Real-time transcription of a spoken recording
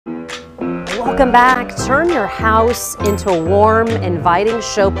Welcome back. Turn your house into a warm, inviting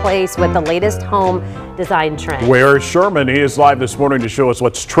showplace with the latest home design trend. Where is Sherman? He is live this morning to show us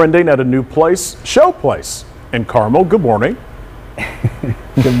what's trending at a new showplace in Carmel. Good morning.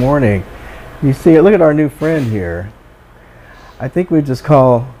 Good morning. You see it, look at our new friend here. I think we just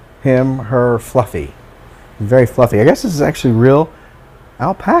call him, her Fluffy. Very fluffy. I guess this is actually real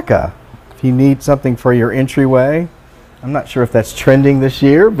alpaca. If you need something for your entryway, I'm not sure if that's trending this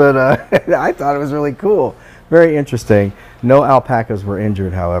year, but I thought it was really cool. Very interesting. No alpacas were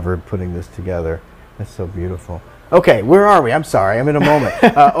injured, however, putting this together. That's so beautiful. Okay, where are we? I'm sorry, I'm in a moment.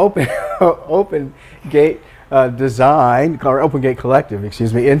 Open Gate Design, or Open Gate Collective,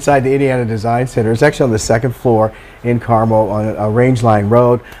 excuse me, inside the Indiana Design Center. It's actually on the second floor in Carmel on Rangeline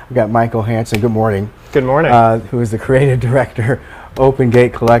Road. We've got Michael Hansen. Good morning. Good morning. Who is the creative director, Open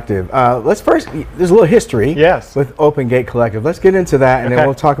Gate Collective. Let's first, there's a little history with Open Gate Collective. Let's get into that, and then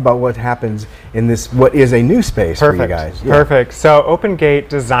we'll talk about what happens in this, what is a new space for you guys. Perfect. So Open Gate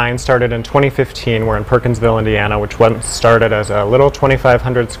Design started in 2015. We're in Perkinsville, Indiana, which once started as a little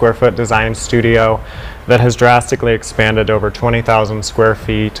 2,500 square foot design studio that has drastically expanded over 20,000 square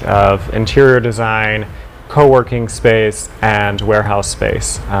feet of interior design, co-working space, and warehouse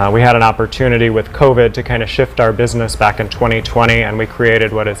space. We had an opportunity with COVID to kind of shift our business back in 2020, and we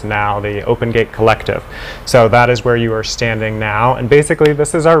created what is now the Open Gate Collective. So that is where you are standing now, and basically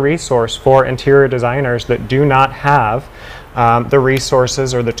this is our resource for interior designers that do not have the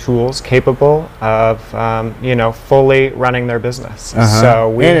resources or the tools capable of you know, fully running their business. So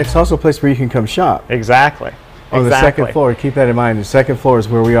and it's also a place where you can come shop. Exactly. On the second floor, keep that in mind. The second floor is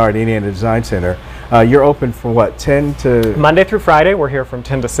where we are at Indiana Design Center. You're open from what, 10 to? Monday through Friday, we're here from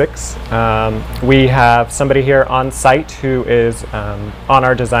 10 to 6. We have somebody here on site who is on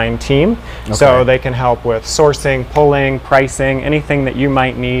our design team. So they can help with sourcing, pulling, pricing, anything that you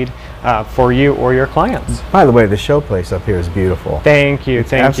might need for you or your clients. By the way, the showplace up here is beautiful. Thank you,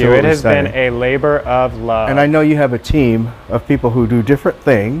 thank you. It has been a labor of love. And I know you have a team of people who do different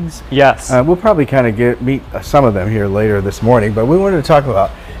things. Yes. We'll probably kind of meet some of them here later this morning, but we wanted to talk about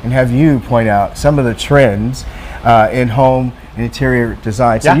and have you point out some of the trends in home and interior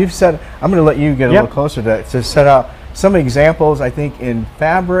design. So you've said, I'm going to let you get a little closer to set out some examples, I think, in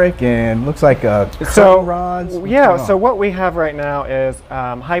fabric and looks like curtain rods. So what we have right now is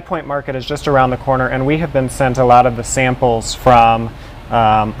High Point Market is just around the corner, and we have been sent a lot of the samples from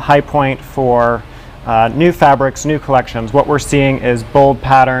High Point for new fabrics, new collections. What we're seeing is bold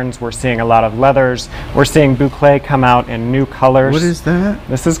patterns. We're seeing a lot of leathers. We're seeing boucle come out in new colors. What is that?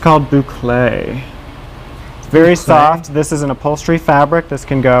 This is called boucle. Very soft. This is an upholstery fabric. This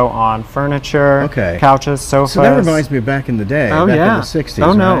can go on furniture, couches, sofas. So that reminds me of back in the day, back in the 60s.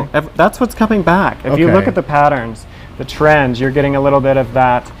 Oh no, that's what's coming back. If you look at the patterns, the trends, you're getting a little bit of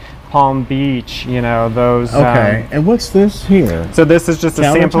that Palm Beach, you know, those. And what's this here? So this is just a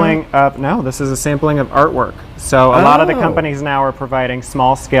sampling of, this is a sampling of artwork. So a lot of the companies now are providing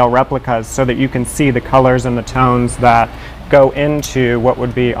small scale replicas so that you can see the colors and the tones that go into what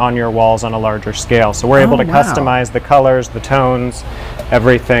would be on your walls on a larger scale. So we're able to customize the colors, the tones,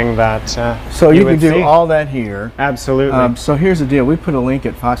 everything that so you can do all that here. Absolutely. So here's the deal. We put a link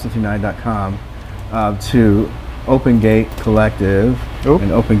at fox59.com to Open Gate Collective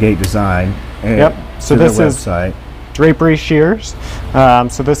and Open Gate Design. So this is drapery shears.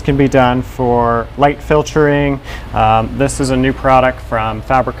 So this can be done for light filtering. This is a new product from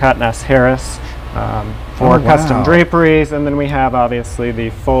Fabricut and S. Harris. For custom draperies, and then we have obviously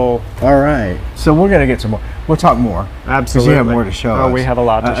the full. All right, so we're going to get some more. We'll talk more. Absolutely. You have more to show us. We have a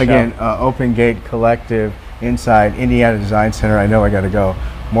lot to show. Again, Open Gate Collective inside Indiana Design Center. I know I got to go.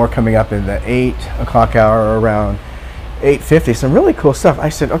 More coming up in the 8 o'clock hour, around 8:50. Some really cool stuff. I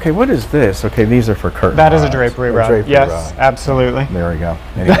said, okay, what is this? Okay, these are for curtain That is a drapery rod. Yes, absolutely. There we go.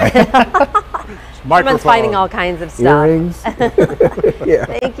 Anyway. Sherman's finding all kinds of stuff. Earrings.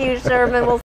 Thank you, Sherman. We'll